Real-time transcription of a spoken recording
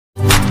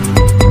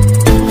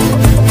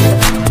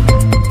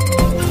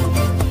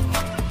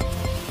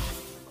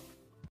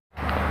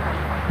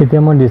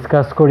এতিয়া মই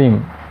ডিসকাস কৰিম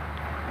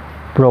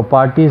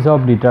properties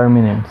of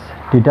determinants.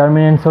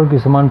 Determinants or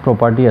কিছুমান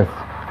property আছে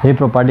সেই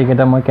property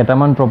কেটা মই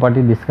কেটামান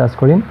property discuss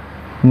কৰিম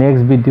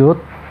next video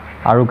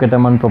আৰু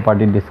কেটামান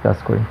property discuss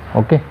কৰিম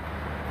okay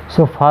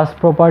so first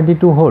property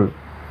to hold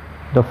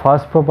the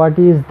first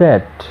property is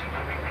that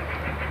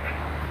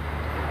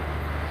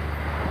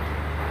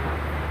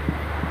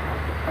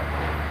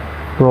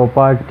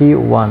property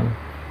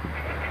 1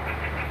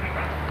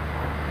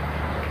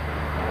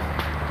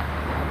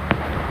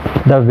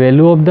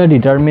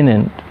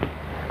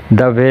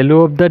 the value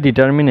of the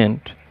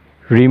determinant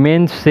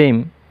remains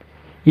same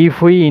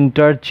if we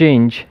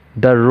interchange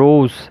the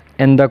rows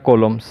and the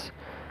columns.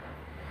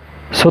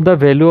 So the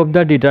value of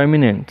the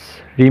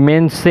determinants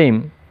remains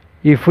same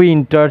if we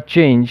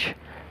interchange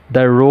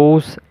the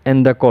rows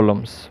and the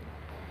columns.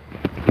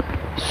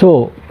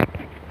 So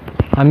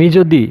আমি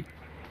যদি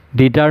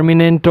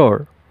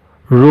determinantor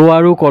row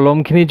আৰু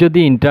column খিনি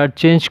যদি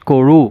interchange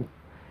কৰো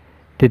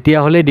তেতিয়া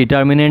হলে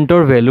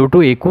determinantor value to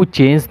একো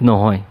change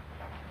নহয়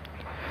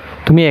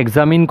তুমি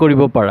এক্সামিন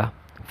কৰিব পাৰা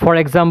ফৰ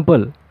এক্সাম্পল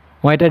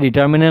মই এটা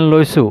ডিটারমিনেন্ট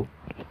লৈছো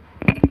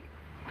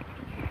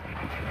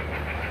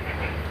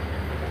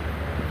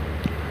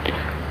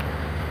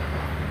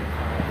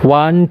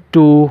 1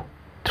 2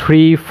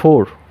 3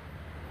 4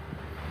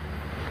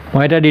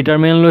 মই এটা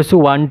ডিটারমিনেন্ট লৈছো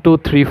 1 2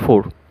 3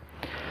 4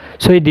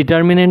 সো এই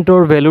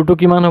ডিটাৰমিনেন্টৰ ভ্যালুটো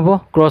কিমান হ'ব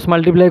ক্ৰস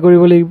মাল্টিপ্লাই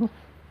কৰিব লাগিব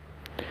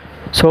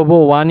সো হ'ব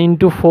 1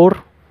 into 4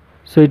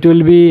 so it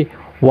will be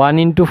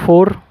 1 into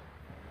 4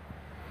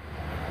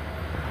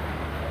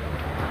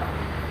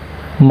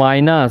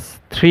 minus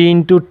 3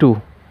 into 2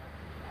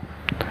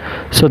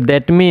 so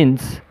that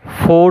means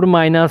 4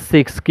 minus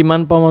 6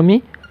 কিমান পাম আমি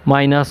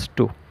minus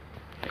 2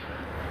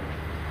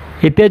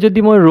 এতিয়া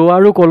যদি মই ৰো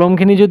আৰু কলম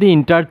খিনি যদি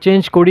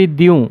ইন্টাৰচেঞ্জ কৰি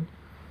দিউ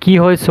কি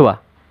হয় সোৱা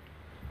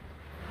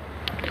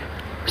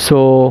so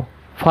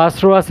ফাৰ্স্ট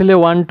ৰো আছিল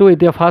 1 2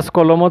 এতিয়া ফাৰ্স্ট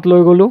কলমত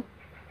লৈ গলো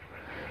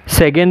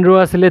সেকেন্ড ৰো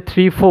আছিল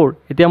 3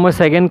 4 এতিয়া মই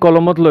সেকেন্ড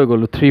কলমত লৈ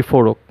গলো 3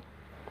 4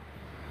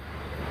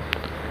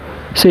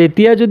 সো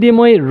এতিয়া যদি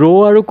মই ৰো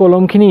আৰু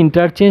কলম খিনি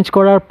ইন্টাৰচেঞ্জ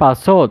কৰাৰ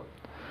পাছত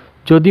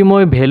যদি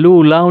মই ভ্যালু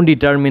উলাও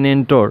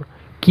ডিটাৰমিনেন্টৰ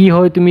কি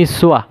হয় তুমি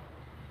সোৱা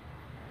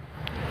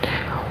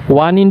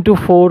 1 into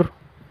 4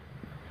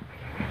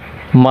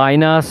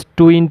 minus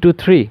 2 into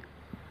 3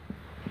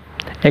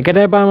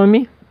 একেটাই পাম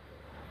আমি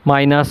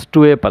minus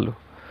 2 এ পালো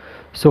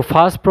সো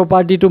ফার্স্ট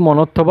প্রপার্টি টু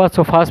মনত থবা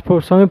সো ফার্স্ট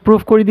আমি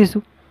প্রুফ কৰি দিছো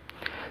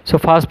সো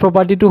ফাৰ্স্ট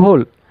প্ৰপাৰ্টি টু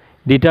হল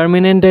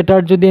ডিটাৰমিনেন্ট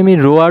এটাৰ যদি আমি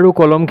ৰো আৰু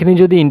কলম খিনি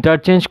যদি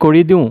ইন্টাৰচেঞ্জ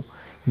কৰি দিউ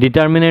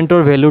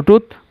determinantor value to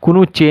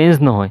কোনো change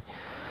নহয়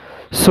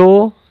so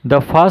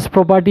the first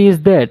property is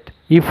that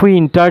if we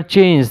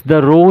interchange the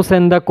rows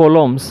and the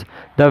columns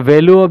the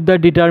value of the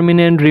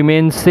determinant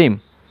remains same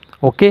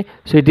okay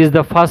so it is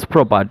the first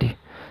property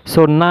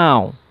so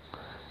now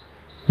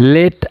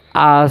let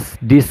us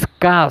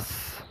discuss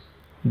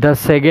the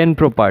second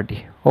property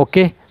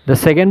okay the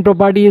second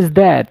property is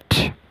that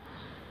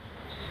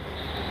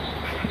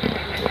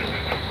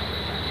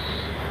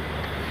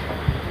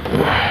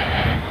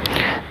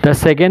the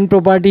second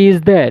property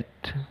is that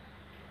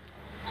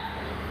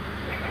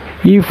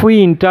if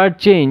we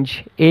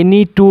interchange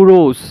any two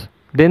rows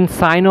then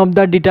sign of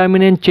the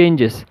determinant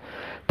changes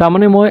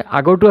tamane moi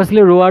agortu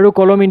asile row aru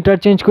column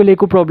interchange kole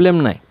eko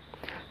problem nai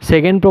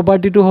second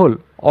property to hol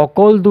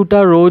okol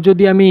duta row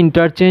jodi ami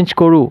interchange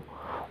koru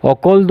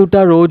okol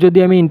duta row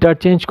jodi ami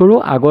interchange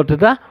koru agot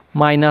eta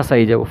minus ai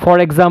jabo for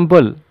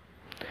example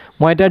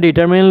moi eta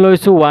determinant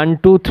loisu 1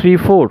 2 3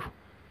 4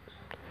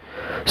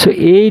 so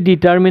এই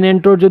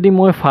ডিটাৰমিনেন্টৰ যদি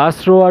মই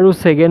first ৰো আৰু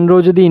second ৰো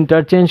যদি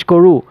ইন্টাৰচেঞ্জ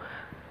কৰো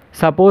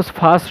suppose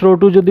first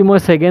ৰোটো যদি মই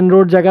সেকেন্ড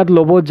ৰোৰ জাগাত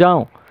লব যাও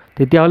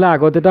তেতিয়া হলে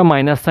আগত এটা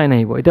মাইনাস সাইন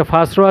আহিব এটা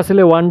ফার্স্ট ৰো আছিল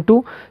 1 2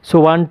 সো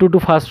 1 2 টু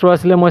ফাৰ্স্ট ৰো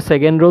আছিল মই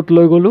সেকেন্ড ৰোত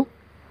লৈ গলো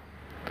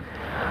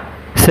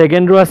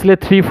সেকেন্ড ৰো আছিল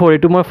 3 4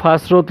 এটো মই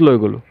ফাৰ্স্ট ৰোত লৈ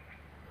গলো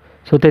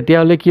সো তেতিয়া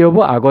হলে কি হ'ব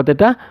আগত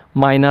এটা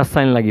মাইনাস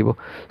সাইন লাগিব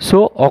সো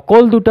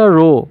অকল দুটা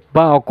ৰো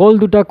বা অকল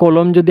দুটা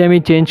কলম যদি আমি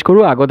চেঞ্জ কৰো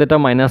আগত এটা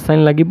মাইনাস সাইন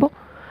লাগিব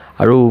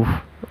আৰু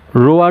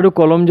रो आरु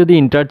कलम जदि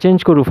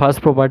इंटरचेंज करू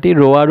फार्स्ट प्रॉपर्टी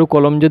रो आरु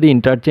कलम जदि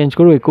इंटरचेंज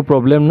करू एको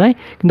प्रॉब्लम नाइ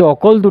किंतु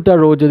अकल दुटा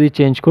रो जदि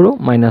चेंज करू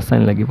minus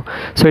sign लागिबो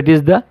so it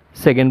is the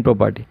second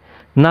property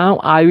now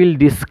I will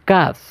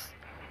discuss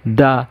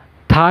the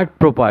third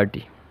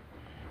property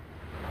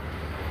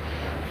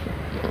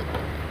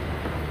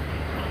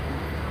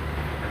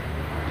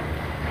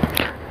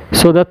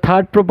so the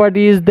third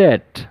property is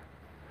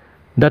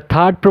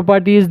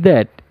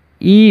that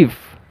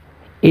if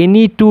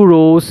any two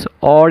rows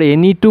or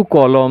any two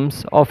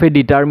columns of a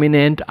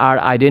determinant are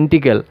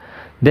identical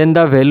then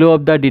the value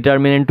of the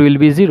determinant will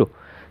be 0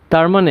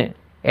 tar mane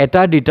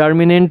eta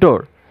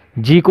determinantor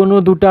jikono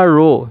duta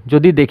row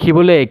jodi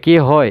dekhibole eke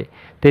hoy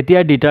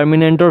tetia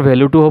determinantor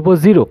value to hobo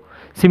 0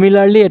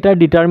 similarly eta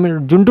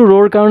determinant juntu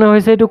row karone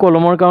hoise etu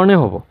column karone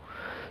hobo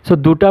so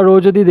duta row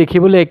jodi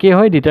dekhibole eke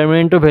hoy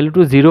determinantor value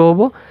to 0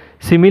 hobo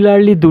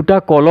similarly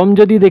duta column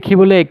jodi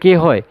dekhibole eke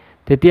hoy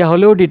তেতিয়া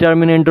হলেও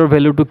ডিটাৰমিনেন্টৰ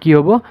ভ্যালুটো কি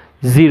হ'ব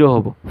 0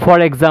 হ'ব for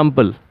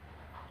example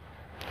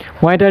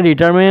মই এটা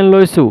ডিটাৰমিনেন্ট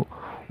লৈছো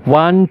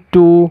 1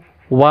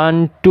 2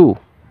 1 2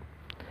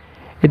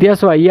 এতিয়া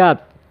চোৱা ইয়াত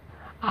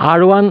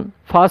R1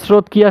 ফাৰ্ষ্ট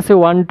ৰোত কি আছে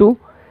 1 2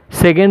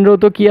 সেকেন্ড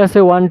ৰোটো কি আছে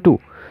 1 2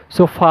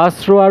 সো ফাৰ্ষ্ট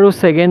ৰো আৰু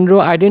সেকেন্ড ৰো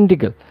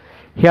আইডেন্টিক্যাল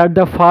হিয়াৰ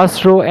দ্য ফাৰ্ষ্ট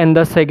ৰো এণ্ড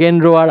দ্য সেকেন্ড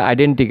ৰো আৰ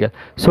আইডেন্টিক্যাল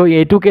সো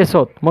এইটো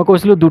কেছত মই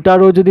কৈছিলোঁ দুটা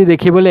ৰো যদি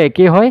দেখিবলৈ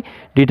একে হয়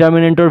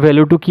ডিটাৰমিনেন্টৰ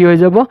ভ্যালুটো কি হৈ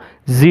যাব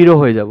 0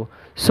 হৈ যাব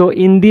so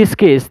in this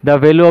case the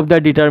value of the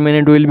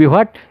ডিটাৰমিনেন্ট will be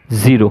what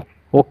 0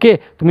 okay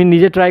তুমি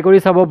নিজে ট্ৰাই কৰি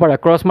চাব পাৰা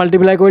ক্ৰছ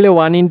মাল্টিপ্লাই কৰিলে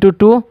 1 ইনটু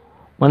 2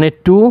 মানে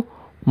 2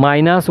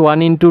 মাইনাস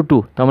 1 ইনটু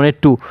 2 তাৰ মানে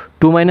 2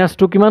 2 মাইনাস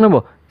 2 কিমান হ'ব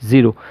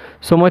 0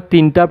 সো মই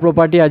তিনটা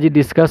প্ৰপাৰ্টি আজি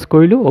ডিসকাস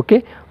কৰিলোঁ ওকে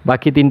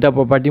বাকি তিনটা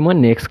প্ৰপাৰ্টি মই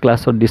নেক্সট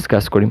ক্লাছত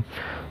ডিসকাস কৰিম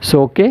so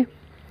okay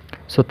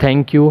so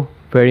thank U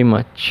very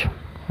much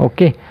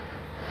okay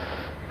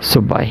so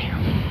bye